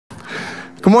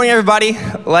Good morning, everybody.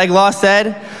 Like Law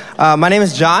said, my name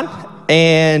is John,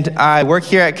 and I work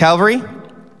here at Calvary.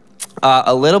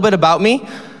 A little bit about me.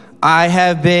 I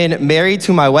have been married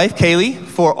to my wife, Kaylee,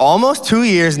 for almost 2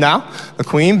 years now, the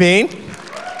queen being.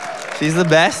 She's the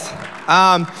best.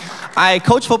 I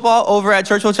coach football over at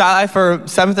Churchville Child Life for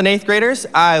 7th and 8th graders.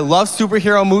 I love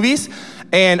superhero movies,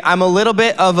 and I'm a little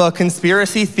bit of a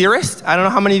conspiracy theorist. I don't know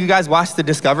how many of you guys watch the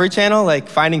Discovery Channel, like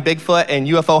Finding Bigfoot and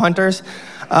UFO Hunters.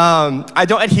 I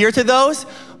don't adhere to those,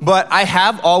 but I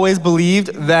have always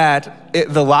believed that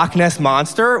the Loch Ness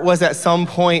Monster was at some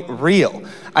point real.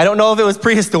 I don't know if it was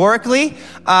prehistorically,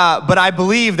 but I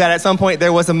believe that at some point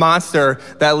there was a monster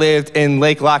that lived in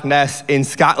Lake Loch Ness in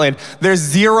Scotland. There's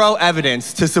zero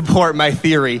evidence to support my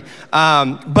theory,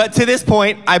 but to this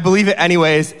point, I believe it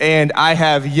anyways, and I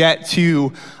have yet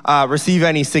to receive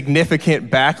any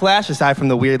significant backlash, aside from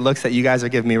the weird looks that you guys are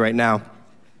giving me right now.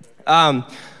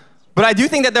 But I do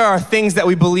think that there are things that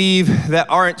we believe that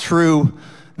aren't true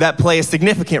that play a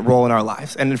significant role in our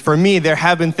lives. And for me, there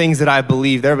have been things that I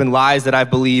believe, there have been lies that I've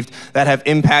believed that have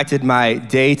impacted my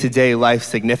day-to-day life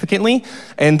significantly.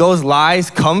 And those lies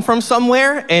come from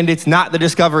somewhere, and it's not the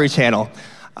Discovery Channel.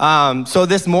 So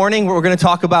this morning, we're going to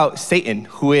talk about Satan,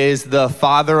 who is the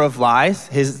father of lies.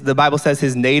 The Bible says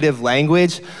his native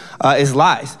language is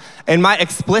lies. And my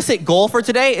explicit goal for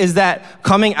today is that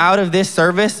coming out of this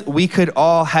service, we could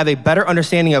all have a better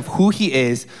understanding of who he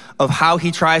is, of how he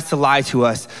tries to lie to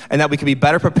us, and that we could be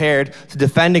better prepared to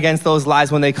defend against those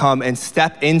lies when they come and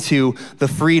step into the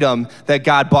freedom that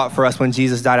God bought for us when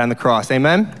Jesus died on the cross.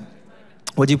 Amen?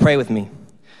 Would you pray with me?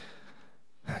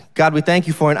 God, we thank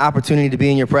you for an opportunity to be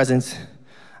in your presence.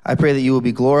 I pray that you will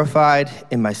be glorified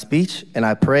in my speech, and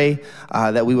I pray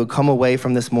that we would come away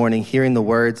from this morning hearing the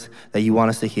words that you want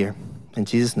us to hear. In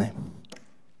Jesus' name.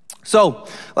 So,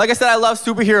 like I said, I love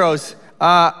superheroes.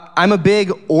 I'm a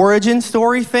big origin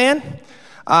story fan,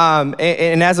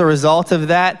 and as a result of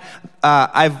that,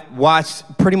 I've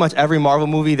watched pretty much every Marvel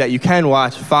movie that you can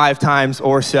watch 5 times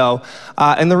or so.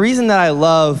 And the reason that I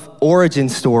love origin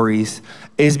stories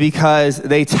is because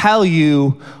they tell you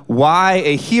why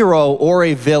a hero or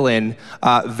a villain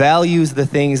values the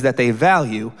things that they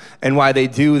value and why they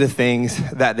do the things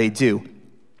that they do.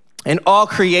 And all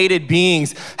created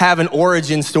beings have an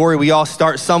origin story. We all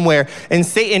start somewhere. And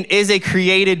Satan is a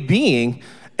created being.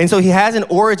 And so he has an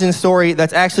origin story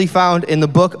that's actually found in the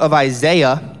book of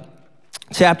Isaiah,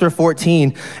 chapter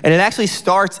 14. And it actually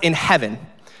starts in heaven.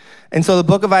 And so the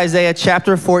book of Isaiah,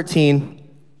 chapter 14,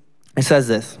 it says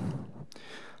this.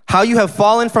 How you have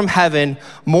fallen from heaven,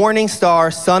 morning star,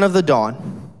 son of the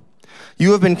dawn.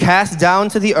 You have been cast down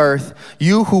to the earth,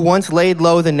 you who once laid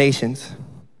low the nations.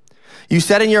 You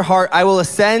said in your heart, I will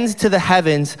ascend to the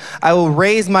heavens. I will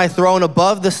raise my throne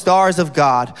above the stars of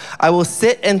God. I will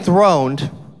sit enthroned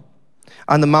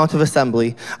on the Mount of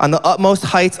Assembly, on the utmost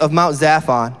heights of Mount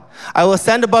Zaphon. I will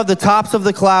ascend above the tops of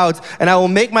the clouds, and I will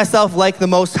make myself like the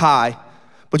Most High.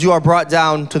 But you are brought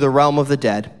down to the realm of the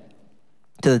dead,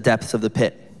 to the depths of the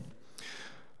pit.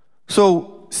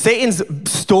 So Satan's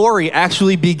story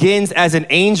actually begins as an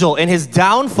angel, and his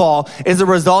downfall is a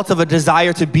result of a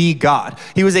desire to be God.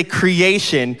 He was a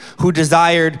creation who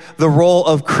desired the role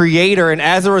of creator, and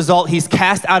as a result, he's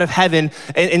cast out of heaven,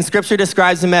 and Scripture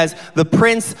describes him as the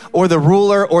prince or the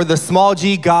ruler or the small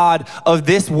g god of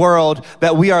this world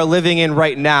that we are living in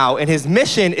right now. And his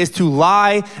mission is to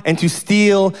lie and to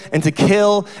steal and to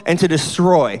kill and to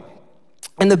destroy.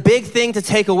 And the big thing to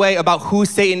take away about who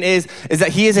Satan is that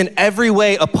he is in every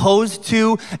way opposed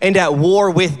to and at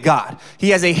war with God. He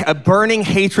has a burning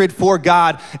hatred for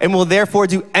God and will therefore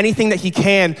do anything that he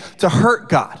can to hurt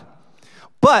God.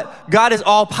 But God is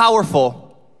all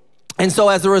powerful. And so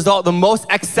as a result, the most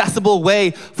accessible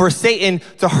way for Satan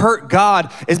to hurt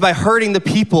God is by hurting the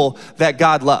people that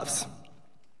God loves.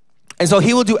 And so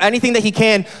he will do anything that he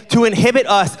can to inhibit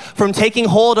us from taking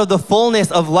hold of the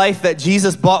fullness of life that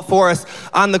Jesus bought for us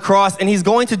on the cross. And he's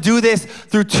going to do this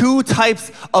through 2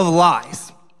 types of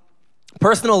lies.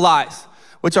 Personal lies,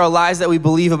 which are lies that we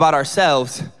believe about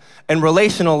ourselves, and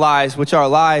relational lies, which are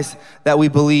lies that we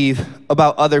believe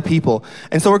about other people.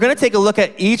 And so we're going to take a look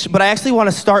at each, but I actually want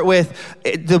to start with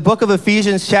the book of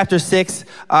Ephesians chapter 6.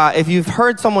 If you've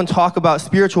heard someone talk about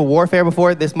spiritual warfare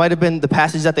before, this might have been the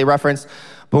passage that they referenced.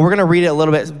 But we're going to read it a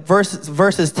little bit.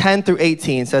 Verses 10 through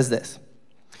 18 says this.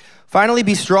 Finally,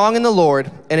 be strong in the Lord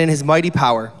and in his mighty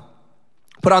power.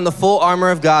 Put on the full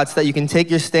armor of God so that you can take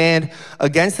your stand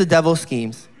against the devil's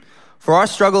schemes. For our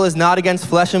struggle is not against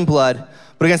flesh and blood,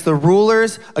 but against the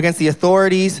rulers, against the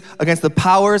authorities, against the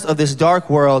powers of this dark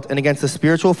world, and against the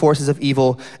spiritual forces of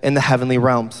evil in the heavenly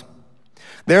realms.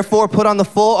 Therefore, put on the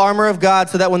full armor of God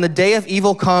so that when the day of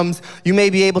evil comes, you may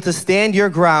be able to stand your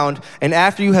ground, and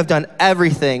after you have done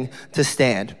everything, to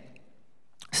stand.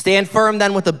 Stand firm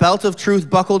then with the belt of truth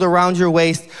buckled around your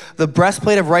waist, the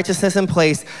breastplate of righteousness in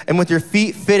place, and with your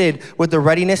feet fitted with the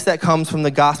readiness that comes from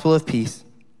the gospel of peace.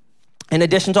 In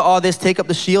addition to all this, take up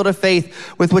the shield of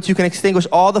faith with which you can extinguish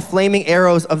all the flaming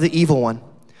arrows of the evil one.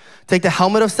 Take the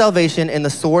helmet of salvation and the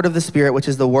sword of the Spirit, which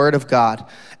is the word of God,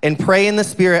 and pray in the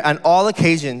Spirit on all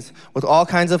occasions with all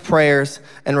kinds of prayers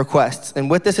and requests. And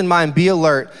with this in mind, be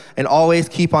alert and always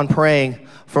keep on praying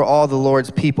for all the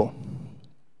Lord's people.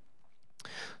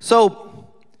 So,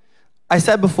 I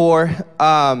said before,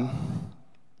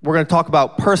 we're going to talk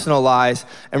about personal lies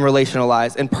and relational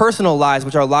lies. And personal lies,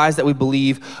 which are lies that we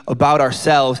believe about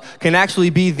ourselves, can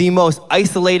actually be the most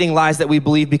isolating lies that we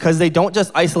believe, because they don't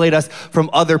just isolate us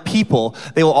from other people,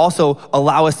 they will also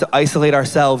allow us to isolate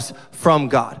ourselves from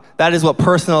God. That is what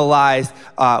personal lies,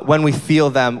 when we feel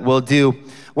them, will do.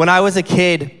 When I was a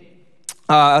kid,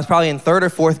 I was probably in 3rd or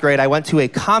 4th grade, I went to a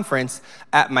conference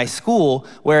at my school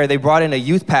where they brought in a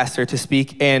youth pastor to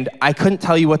speak, and I couldn't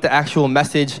tell you what the actual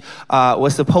message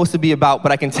was supposed to be about,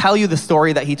 but I can tell you the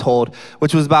story that he told,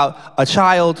 which was about a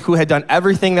child who had done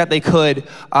everything that they could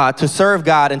to serve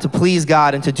God and to please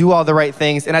God and to do all the right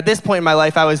things. And at this point in my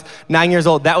life, I was 9 years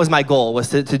old. That was my goal, was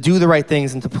to do the right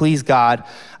things and to please God.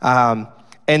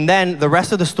 And then the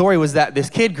rest of the story was that this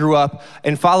kid grew up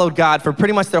and followed God for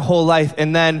pretty much their whole life.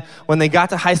 And then when they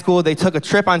got to high school, they took a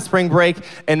trip on spring break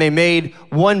and they made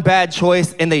one bad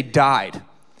choice and they died.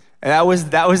 And that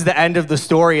was the end of the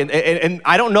story. And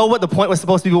I don't know what the point was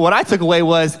supposed to be, but what I took away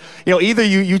was, either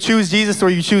you choose Jesus or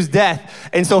you choose death.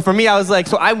 And so for me, I was like,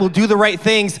 so I will do the right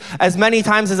things as many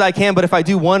times as I can, but if I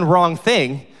do one wrong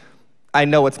thing, I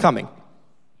know what's coming.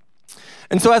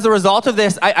 And so as a result of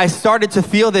this, I started to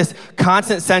feel this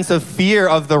constant sense of fear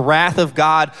of the wrath of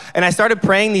God. And I started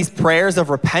praying these prayers of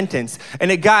repentance.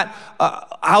 And it got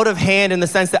out of hand in the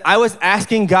sense that I was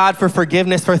asking God for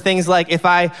forgiveness for things like if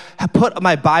I put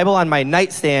my Bible on my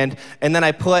nightstand and then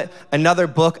I put another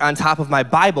book on top of my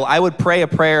Bible, I would pray a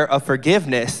prayer of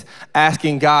forgiveness,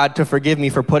 asking God to forgive me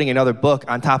for putting another book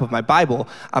on top of my Bible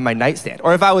on my nightstand.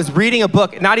 Or if I was reading a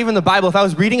book, not even the Bible, if I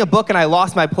was reading a book and I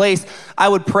lost my place, I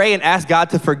would pray and ask God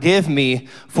to forgive me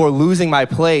for losing my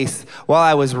place while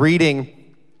I was reading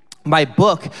my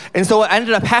book. And so what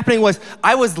ended up happening was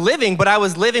I was living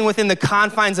within the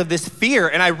confines of this fear.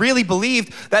 And I really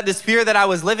believed that this fear that I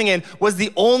was living in was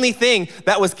the only thing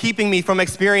that was keeping me from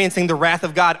experiencing the wrath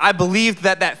of God. I believed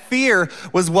that fear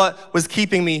was what was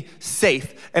keeping me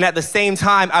safe. And at the same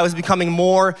time, I was becoming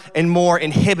more and more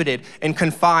inhibited and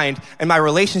confined, and my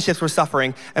relationships were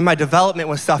suffering, and my development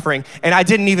was suffering, and I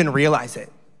didn't even realize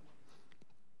it.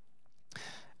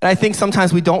 And I think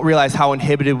sometimes we don't realize how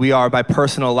inhibited we are by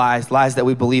personal lies that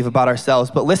we believe about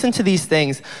ourselves. But listen to these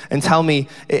things and tell me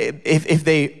if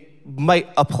they might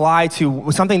apply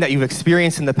to something that you've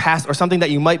experienced in the past or something that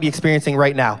you might be experiencing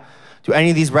right now. Do any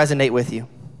of these resonate with you?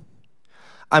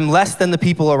 I'm less than the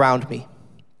people around me.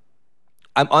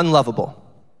 I'm unlovable.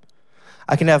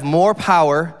 I can have more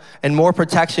power and more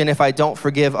protection if I don't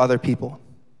forgive other people.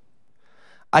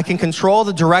 I can control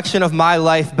the direction of my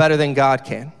life better than God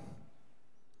can.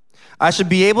 I should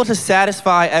be able to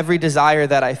satisfy every desire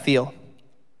that I feel.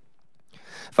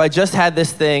 If I just had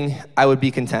this thing, I would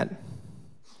be content.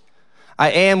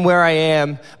 I am where I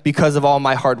am because of all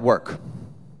my hard work.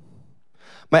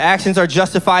 My actions are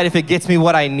justified if it gets me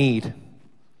what I need.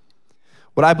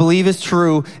 What I believe is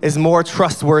true is more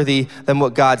trustworthy than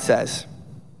what God says.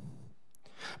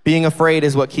 Being afraid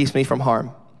is what keeps me from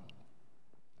harm.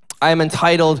 I am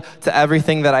entitled to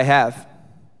everything that I have.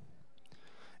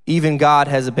 Even God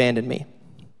has abandoned me.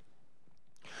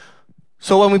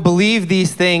 So when we believe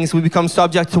these things, we become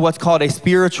subject to what's called a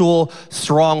spiritual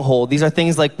stronghold. These are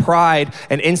things like pride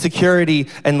and insecurity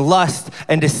and lust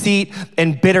and deceit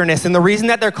and bitterness. And the reason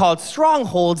that they're called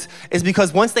strongholds is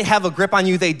because once they have a grip on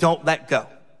you, they don't let go.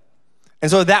 And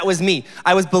so that was me.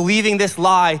 I was believing this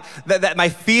lie that my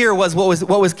fear was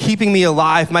what was keeping me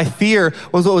alive. My fear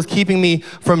was what was keeping me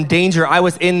from danger. I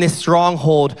was in this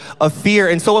stronghold of fear.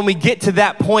 And so when we get to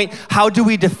that point, how do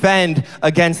we defend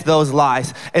against those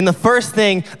lies? And the first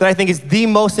thing that I think is the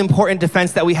most important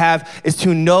defense that we have is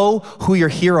to know who your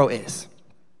hero is.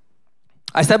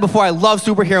 I said before, I love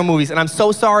superhero movies, and I'm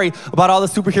so sorry about all the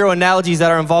superhero analogies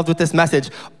that are involved with this message,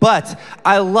 but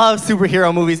I love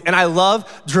superhero movies, and I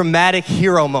love dramatic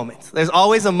hero moments. There's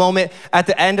always a moment at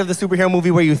the end of the superhero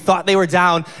movie where you thought they were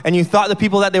down, and you thought the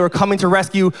people that they were coming to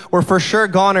rescue were for sure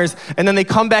goners, and then they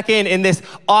come back in this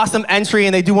awesome entry,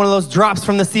 and they do one of those drops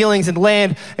from the ceilings and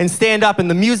land and stand up, and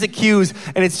the music cues,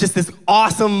 and it's just this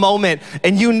awesome moment,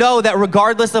 and you know that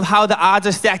regardless of how the odds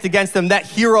are stacked against them, that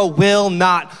hero will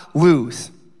not lose.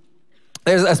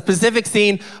 There's a specific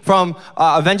scene from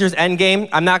Avengers Endgame.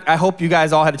 I hope you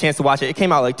guys all had a chance to watch it. It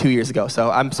came out like 2 years ago, so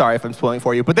I'm sorry if I'm spoiling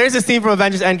for you. But there's a scene from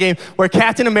Avengers Endgame where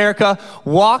Captain America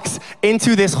walks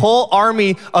into this whole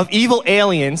army of evil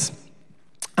aliens.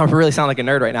 I really sound like a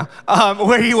nerd right now.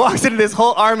 Where he walks into this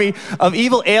whole army of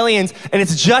evil aliens, and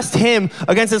it's just him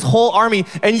against this whole army.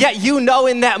 And yet you know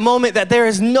in that moment that there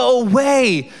is no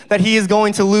way that he is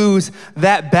going to lose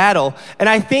that battle. And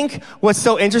I think what's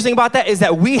so interesting about that is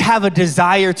that we have a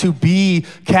desire to be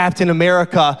Captain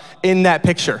America in that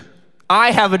picture.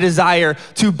 I have a desire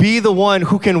to be the one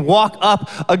who can walk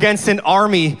up against an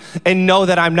army and know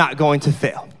that I'm not going to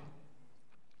fail.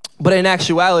 But in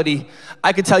actuality,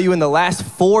 I could tell you in the last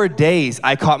 4 days,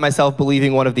 I caught myself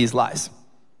believing one of these lies.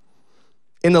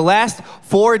 In the last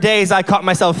 4 days, I caught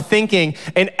myself thinking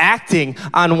and acting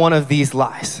on one of these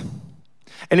lies.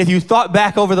 And if you thought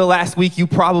back over the last week, you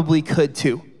probably could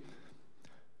too.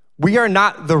 We are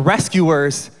not the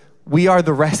rescuers, we are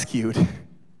the rescued.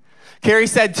 Carrie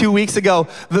said 2 weeks ago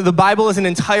that the Bible is an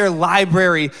entire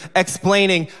library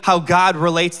explaining how God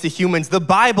relates to humans. The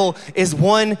Bible is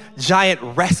one giant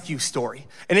rescue story,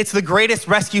 and it's the greatest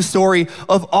rescue story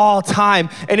of all time.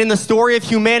 And in the story of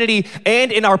humanity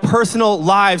and in our personal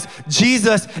lives,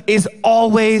 Jesus is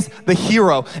always the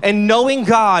hero. And knowing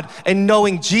God and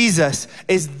knowing Jesus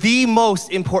is the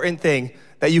most important thing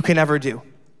that you can ever do.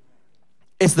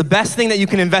 It's the best thing that you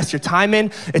can invest your time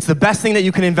in. It's the best thing that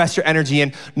you can invest your energy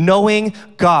in. Knowing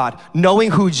God,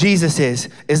 knowing who Jesus is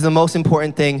the most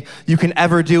important thing you can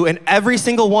ever do. And every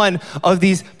single one of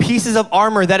these pieces of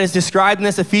armor that is described in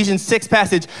this Ephesians 6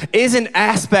 passage is an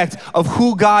aspect of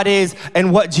who God is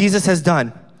and what Jesus has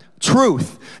done.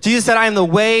 Truth. Jesus said, I am the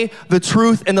way, the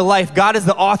truth, and the life. God is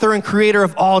the author and creator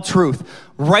of all truth.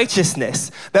 Righteousness.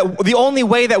 That the only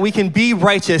way that we can be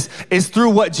righteous is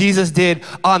through what Jesus did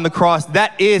on the cross.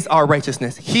 That is our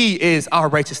righteousness. He is our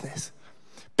righteousness.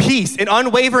 Peace, an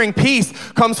unwavering peace,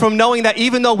 comes from knowing that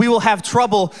even though we will have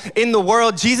trouble in the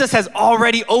world, Jesus has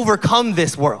already overcome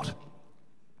this world.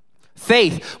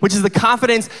 Faith, which is the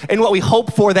confidence in what we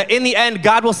hope for, that in the end,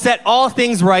 God will set all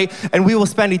things right and we will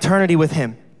spend eternity with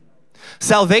him.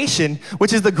 Salvation,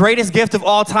 which is the greatest gift of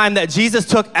all time, that Jesus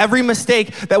took every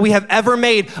mistake that we have ever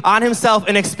made on himself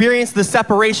and experienced the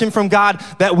separation from God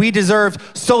that we deserved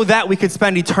so that we could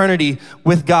spend eternity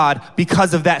with God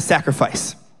because of that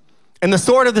sacrifice. And the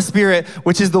sword of the Spirit,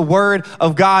 which is the word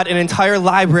of God, an entire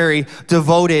library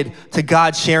devoted to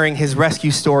God sharing his rescue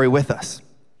story with us.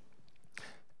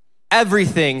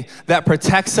 Everything that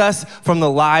protects us from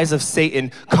the lies of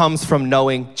Satan comes from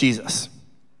knowing Jesus.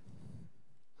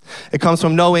 It comes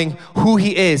from knowing who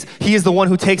he is. He is the one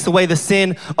who takes away the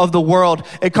sin of the world.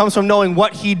 It comes from knowing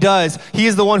what he does. He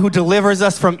is the one who delivers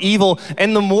us from evil.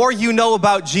 And the more you know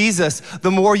about Jesus,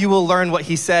 the more you will learn what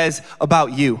he says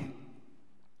about you.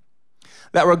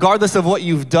 That regardless of what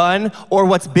you've done or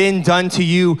what's been done to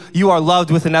you, you are loved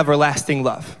with an everlasting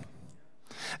love.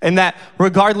 And that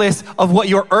regardless of what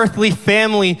your earthly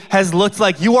family has looked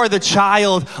like, you are the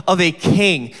child of a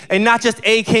king. And not just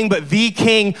a king, but the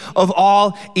king of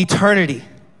all eternity.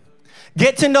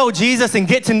 Get to know Jesus and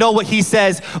get to know what he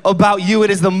says about you. It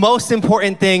is the most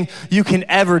important thing you can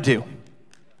ever do.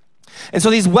 And so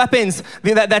these weapons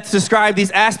that's described,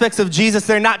 these aspects of Jesus,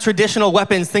 they're not traditional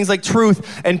weapons, things like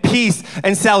truth and peace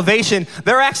and salvation.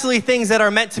 They're actually things that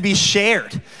are meant to be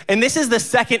shared. And this is the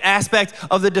second aspect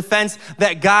of the defense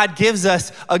that God gives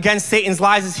us against Satan's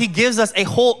lies, is he gives us a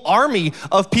whole army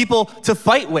of people to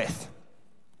fight with.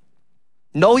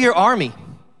 Know your army.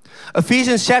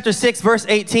 Ephesians chapter 6, verse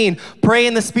 18, pray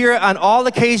in the Spirit on all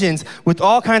occasions with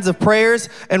all kinds of prayers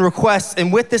and requests.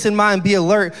 And with this in mind, be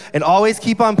alert and always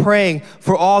keep on praying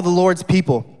for all the Lord's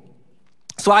people.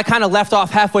 So I kind of left off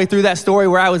halfway through that story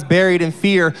where I was buried in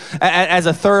fear as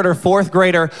a third or fourth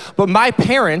grader. But my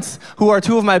parents, who are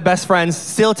two of my best friends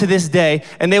still to this day,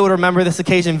 and they would remember this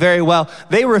occasion very well,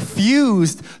 they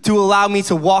refused to allow me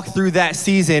to walk through that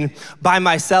season by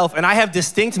myself. And I have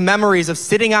distinct memories of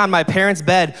sitting on my parents'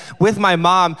 bed with my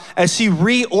mom as she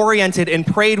reoriented and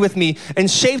prayed with me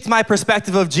and shaped my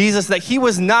perspective of Jesus, that he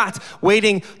was not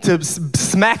waiting to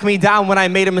smack me down when I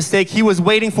made a mistake. He was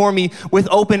waiting for me with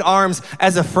open arms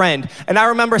as a friend. And I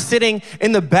remember sitting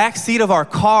in the back seat of our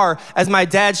car as my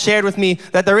dad shared with me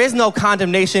that there is no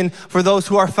condemnation for those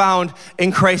who are found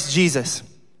in Christ Jesus.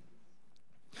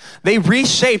 They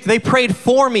reshaped, they prayed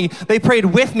for me, they prayed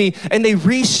with me, and they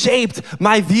reshaped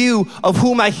my view of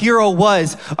who my hero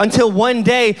was until one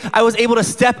day I was able to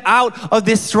step out of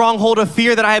this stronghold of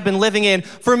fear that I had been living in.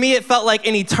 For me, it felt like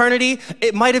an eternity.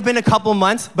 It might have been a couple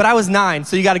months, but I was 9,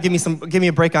 so you gotta give me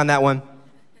a break on that one.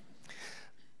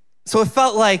 So it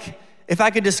felt like, if I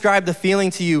could describe the feeling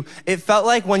to you, it felt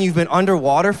like when you've been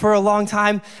underwater for a long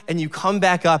time and you come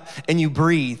back up and you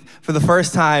breathe for the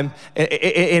first time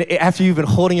after you've been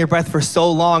holding your breath for so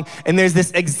long, and there's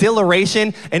this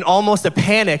exhilaration and almost a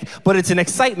panic, but it's an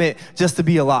excitement just to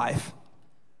be alive.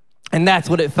 And that's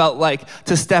what it felt like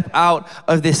to step out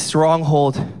of this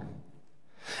stronghold.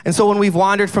 And so when we've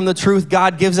wandered from the truth,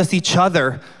 God gives us each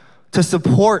other to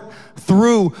support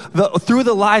through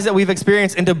the lies that we've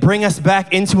experienced and to bring us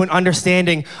back into an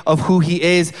understanding of who he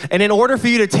is. And in order for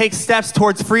you to take steps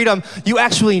towards freedom, you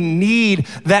actually need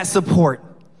that support.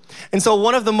 And so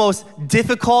one of the most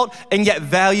difficult and yet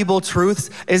valuable truths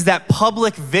is that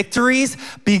public victories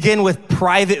begin with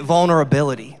private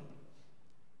vulnerability.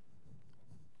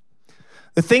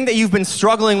 The thing that you've been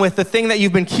struggling with, the thing that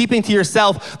you've been keeping to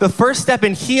yourself, the first step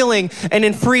in healing and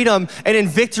in freedom and in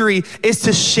victory is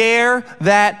to share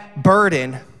that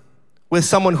burden with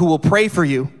someone who will pray for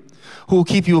you, who will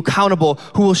keep you accountable,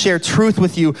 who will share truth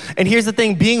with you. And here's the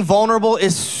thing, being vulnerable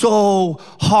is so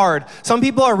hard. Some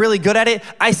people are really good at it.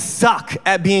 I suck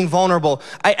at being vulnerable.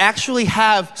 I actually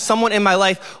have someone in my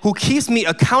life who keeps me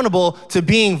accountable to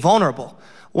being vulnerable.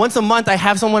 Once a month, I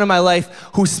have someone in my life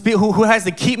who has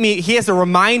to he has to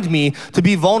remind me to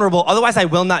be vulnerable, otherwise I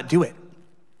will not do it.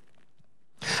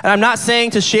 And I'm not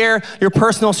saying to share your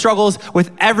personal struggles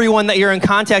with everyone that you're in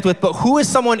contact with, but who is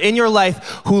someone in your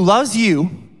life who loves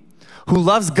you, who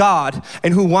loves God,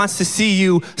 and who wants to see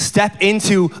you step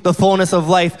into the fullness of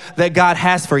life that God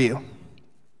has for you?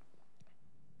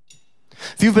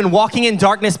 If you've been walking in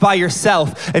darkness by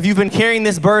yourself, if you've been carrying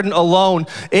this burden alone,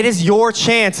 it is your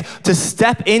chance to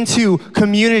step into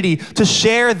community, to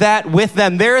share that with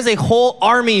them. There is a whole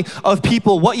army of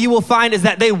people. What you will find is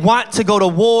that they want to go to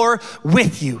war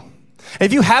with you.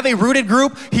 If you have a rooted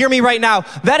group, hear me right now,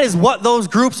 that is what those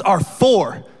groups are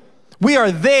for. We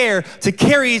are there to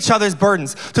carry each other's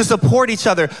burdens, to support each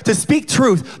other, to speak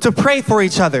truth, to pray for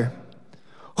each other.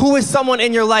 Who is someone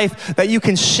in your life that you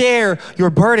can share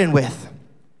your burden with?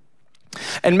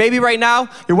 And maybe right now,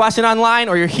 you're watching online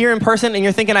or you're here in person and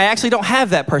you're thinking, I actually don't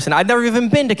have that person. I've never even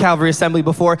been to Calvary Assembly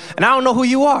before, and I don't know who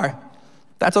you are.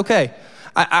 That's okay.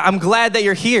 I'm glad that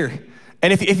you're here.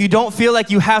 And if you don't feel like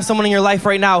you have someone in your life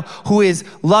right now who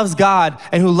loves God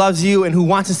and who loves you and who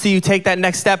wants to see you take that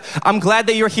next step, I'm glad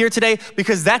that you're here today,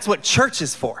 because that's what church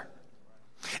is for.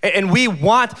 And we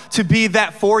want to be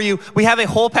that for you. We have a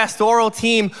whole pastoral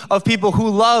team of people who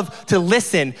love to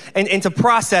listen and to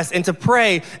process and to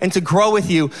pray and to grow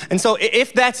with you. And so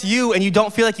if that's you and you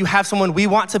don't feel like you have someone, we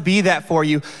want to be that for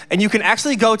you. And you can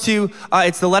actually go to,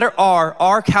 it's the letter R,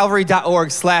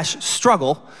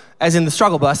 rcalvary.org/struggle, as in the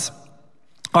struggle bus.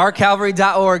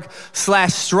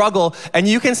 rcalvary.org/struggle, and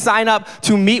you can sign up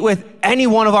to meet with any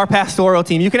one of our pastoral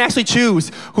team. You can actually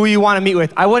choose who you want to meet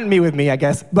with. I wouldn't meet with me, I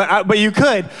guess, but you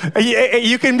could.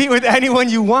 You can meet with anyone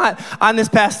you want on this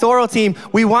pastoral team.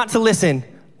 We want to listen.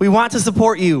 We want to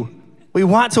support you. We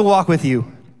want to walk with you.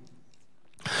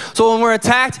 So when we're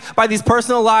attacked by these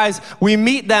personal lies, we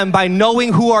meet them by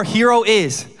knowing who our hero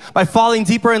is, by falling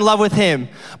deeper in love with him,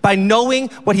 by knowing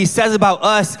what he says about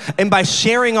us, and by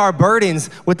sharing our burdens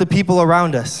with the people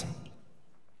around us.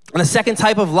 And the second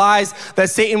type of lies that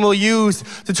Satan will use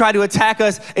to try to attack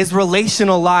us is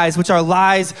relational lies, which are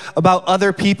lies about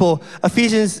other people.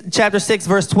 Ephesians chapter 6,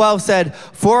 verse 12 said,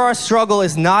 "For our struggle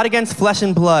is not against flesh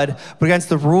and blood, but against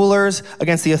the rulers,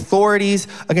 against the authorities,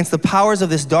 against the powers of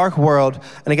this dark world,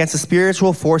 and against the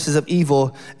spiritual forces of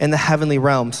evil in the heavenly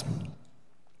realms."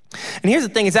 And here's the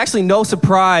thing, it's actually no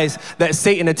surprise that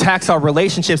Satan attacks our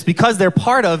relationships, because they're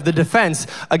part of the defense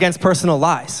against personal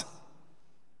lies.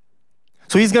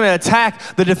 So he's going to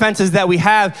attack the defenses that we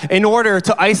have in order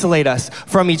to isolate us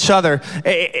from each other.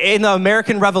 In the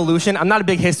American Revolution, I'm not a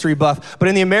big history buff, but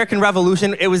in the American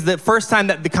Revolution, it was the first time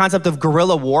that the concept of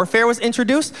guerrilla warfare was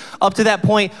introduced. Up to that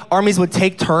point, armies would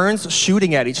take turns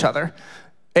shooting at each other.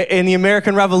 In the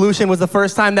American Revolution was the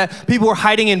first time that people were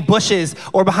hiding in bushes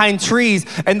or behind trees,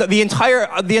 and the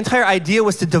entire idea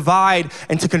was to divide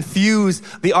and to confuse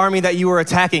the army that you were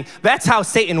attacking. That's how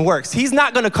Satan works. He's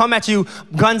not going to come at you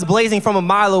guns blazing from a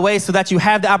mile away so that you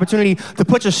have the opportunity to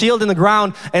put your shield in the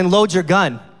ground and load your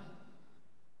gun.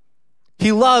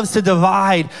 He loves to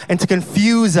divide and to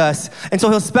confuse us. And so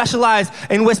he'll specialize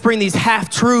in whispering these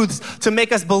half-truths to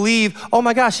make us believe, oh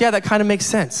my gosh, yeah, that kind of makes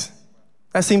sense.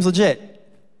 That seems legit.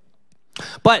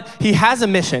 But he has a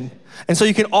mission. And so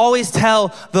you can always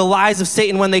tell the lies of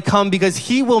Satan when they come, because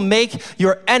he will make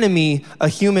your enemy a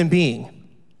human being.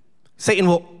 Satan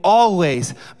will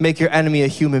always make your enemy a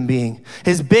human being.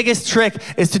 His biggest trick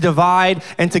is to divide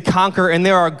and to conquer, and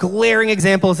there are glaring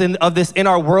examples of this in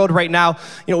our world right now.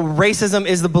 Racism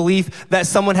is the belief that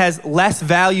someone has less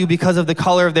value because of the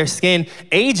color of their skin.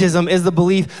 Ageism is the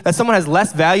belief that someone has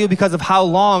less value because of how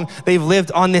long they've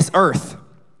lived on this earth.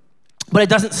 But it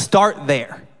doesn't start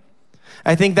there.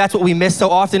 I think that's what we miss so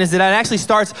often, is that it actually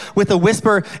starts with a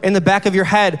whisper in the back of your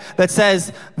head that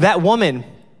says, that woman,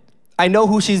 I know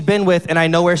who she's been with and I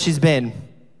know where she's been.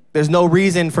 There's no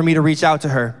reason for me to reach out to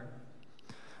her.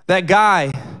 That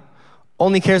guy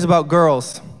only cares about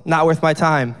girls, not worth my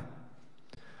time.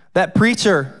 That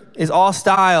preacher is all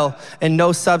style and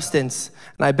no substance,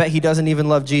 and I bet he doesn't even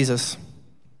love Jesus.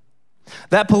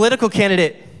 That political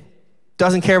candidate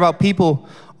doesn't care about people,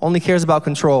 only cares about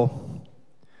control.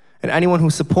 And anyone who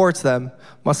supports them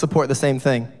must support the same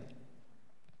thing.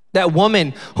 That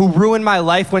woman who ruined my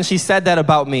life when she said that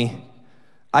about me,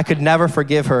 I could never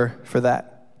forgive her for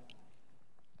that.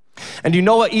 And you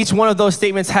know what each one of those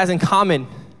statements has in common?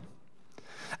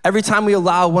 Every time we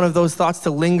allow one of those thoughts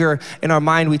to linger in our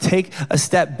mind, we take a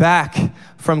step back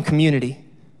from community.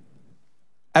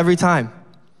 Every time.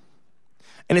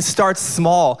 And it starts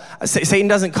small. Satan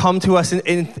doesn't come to us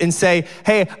and say,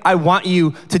 hey, I want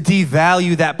you to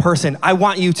devalue that person. I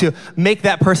want you to make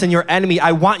that person your enemy.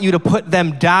 I want you to put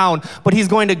them down. But he's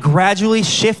going to gradually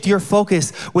shift your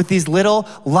focus with these little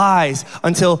lies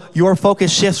until your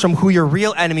focus shifts from who your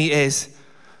real enemy is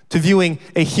to viewing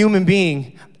a human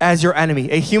being as your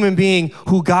enemy, a human being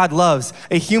who God loves,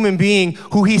 a human being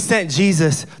who he sent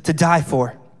Jesus to die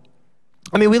for.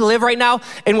 I mean, we live right now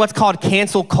in what's called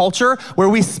cancel culture, where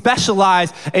we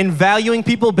specialize in valuing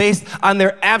people based on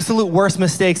their absolute worst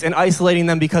mistakes and isolating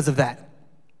them because of that.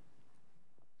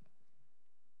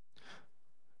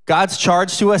 God's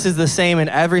charge to us is the same in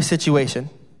every situation.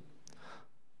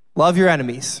 Love your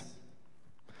enemies.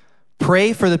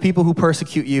 Pray for the people who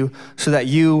persecute you so that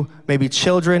you may be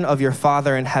children of your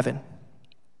Father in heaven.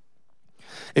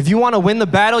 If you want to win the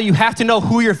battle, you have to know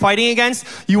who you're fighting against.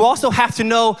 You also have to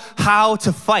know how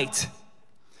to fight.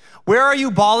 Where are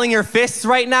you balling your fists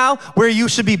right now? Where you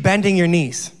should be bending your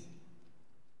knees.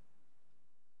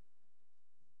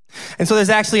 And so there's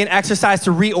actually an exercise to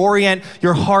reorient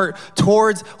your heart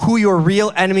towards who your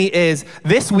real enemy is.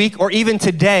 This week, or even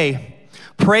today,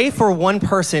 pray for one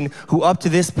person who up to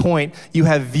this point you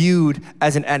have viewed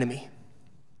as an enemy.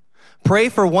 Pray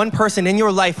for one person in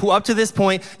your life who up to this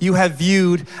point you have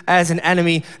viewed as an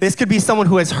enemy. This could be someone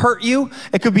who has hurt you.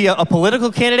 It could be a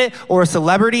political candidate or a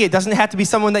celebrity. It doesn't have to be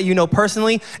someone that you know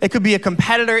personally. It could be a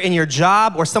competitor in your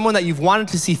job or someone that you've wanted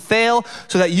to see fail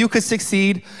so that you could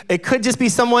succeed. It could just be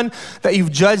someone that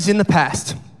you've judged in the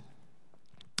past.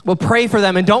 Well, pray for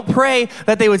them, and don't pray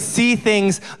that they would see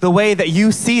things the way that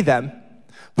you see them.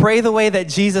 Pray the way that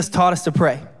Jesus taught us to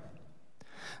pray.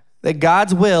 That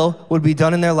God's will would be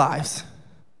done in their lives,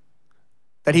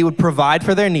 that he would provide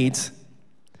for their needs,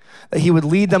 that he would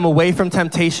lead them away from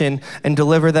temptation and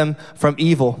deliver them from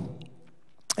evil.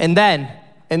 And then,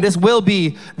 and this will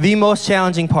be the most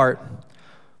challenging part,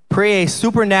 pray a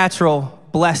supernatural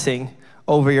blessing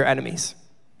over your enemies.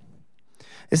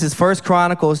 This is 1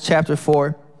 Chronicles chapter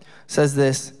 4, says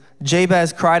this,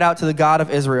 Jabez cried out to the God of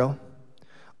Israel,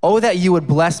 "Oh, that you would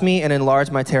bless me and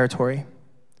enlarge my territory.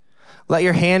 Let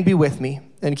your hand be with me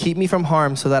and keep me from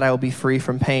harm so that I will be free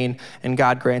from pain." And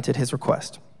God granted his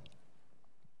request.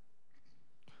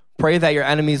 Pray that your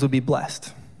enemies would be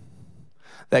blessed,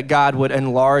 that God would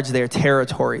enlarge their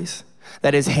territories,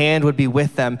 that his hand would be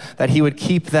with them, that he would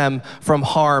keep them from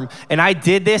harm. And I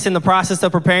did this in the process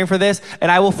of preparing for this, and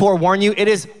I will forewarn you,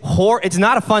 it's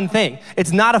not a fun thing.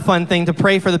 It's not a fun thing to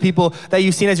pray for the people that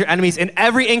you've seen as your enemies, and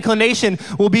every inclination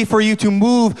will be for you to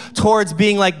move towards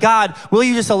being like, God, will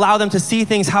you just allow them to see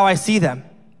things how I see them?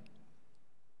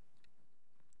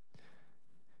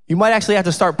 You might actually have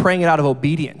to start praying it out of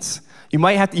obedience. You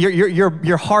might have to,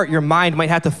 your heart, your mind might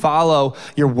have to follow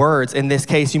your words in this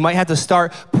case. You might have to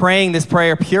start praying this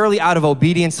prayer purely out of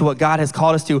obedience to what God has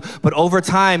called us to. But over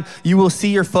time, you will see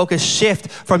your focus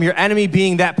shift from your enemy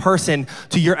being that person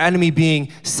to your enemy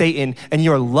being Satan and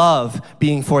your love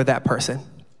being for that person.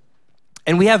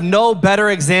 And we have no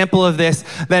better example of this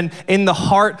than in the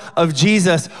heart of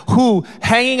Jesus, who,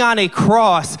 hanging on a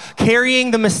cross,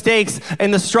 carrying the mistakes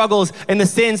and the struggles and the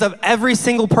sins of every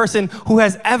single person who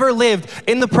has ever lived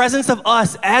in the presence of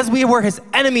us as we were his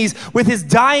enemies, with his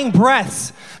dying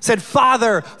breaths, said,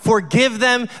 "Father, forgive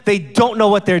them. They don't know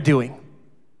what they're doing."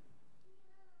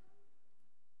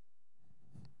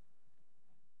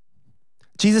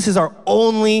 Jesus is our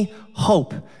only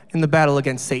hope in the battle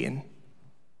against Satan.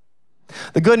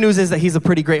 The good news is that he's a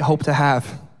pretty great hope to have.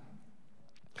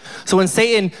 So when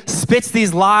Satan spits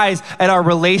these lies at our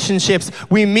relationships,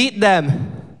 we meet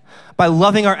them by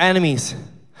loving our enemies,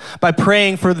 by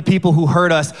praying for the people who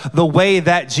hurt us the way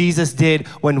that Jesus did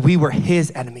when we were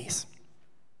his enemies.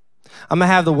 I'm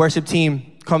gonna have the worship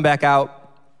team come back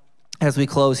out as we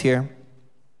close here.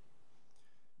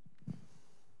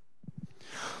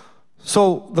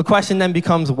 So the question then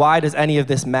becomes, why does any of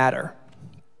this matter?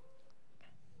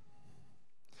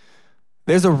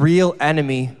 There's a real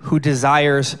enemy who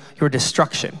desires your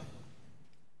destruction.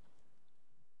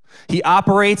 He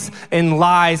operates in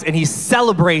lies, and he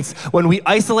celebrates when we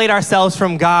isolate ourselves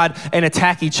from God and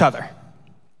attack each other.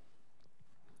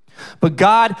 But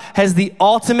God has the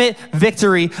ultimate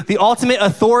victory, the ultimate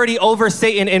authority over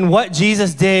Satan in what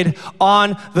Jesus did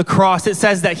on the cross. It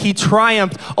says that he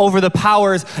triumphed over the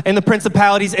powers and the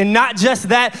principalities, and not just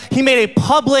that, he made a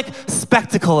public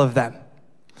spectacle of them.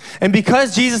 And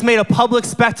because Jesus made a public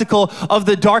spectacle of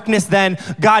the darkness then,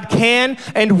 God can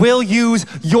and will use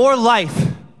your life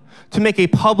to make a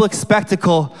public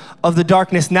spectacle of the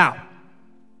darkness now.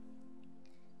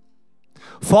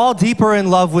 Fall deeper in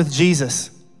love with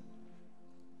Jesus.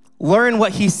 Learn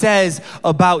what he says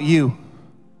about you.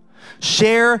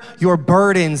 Share your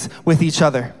burdens with each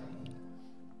other.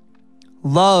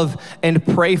 Love and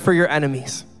pray for your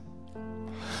enemies.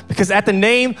 Because at the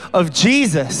name of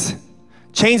Jesus,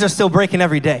 chains are still breaking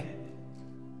every day.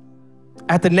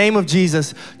 At the name of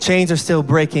Jesus, chains are still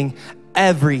breaking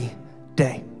every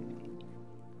day.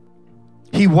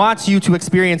 He wants you to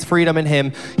experience freedom in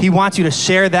him. He wants you to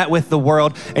share that with the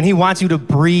world, and he wants you to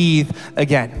breathe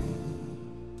again.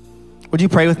 Would you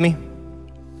pray with me?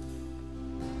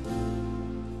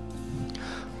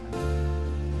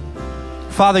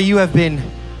 Father, you have been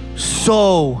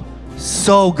so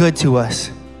good to us.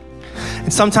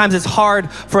 And sometimes it's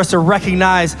hard for us to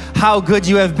recognize how good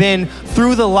you have been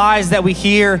through the lies that we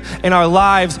hear in our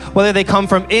lives, whether they come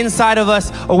from inside of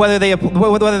us or whether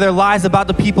they're lies about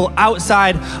the people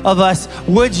outside of us.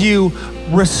 Would you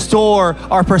restore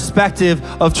our perspective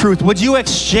of truth? Would you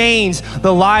exchange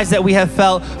the lies that we have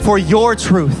felt for your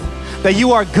truth, that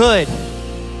you are good,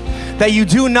 that you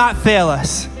do not fail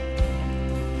us,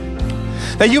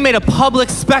 that you made a public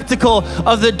spectacle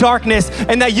of the darkness,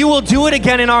 and that you will do it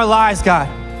again in our lives, God.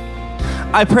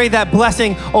 I pray that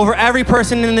blessing over every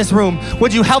person in this room.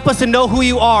 Would you help us to know who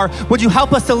you are? Would you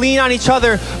help us to lean on each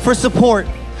other for support?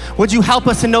 Would you help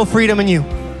us to know freedom in you?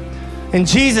 In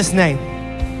Jesus' name,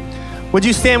 would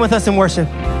you stand with us in worship?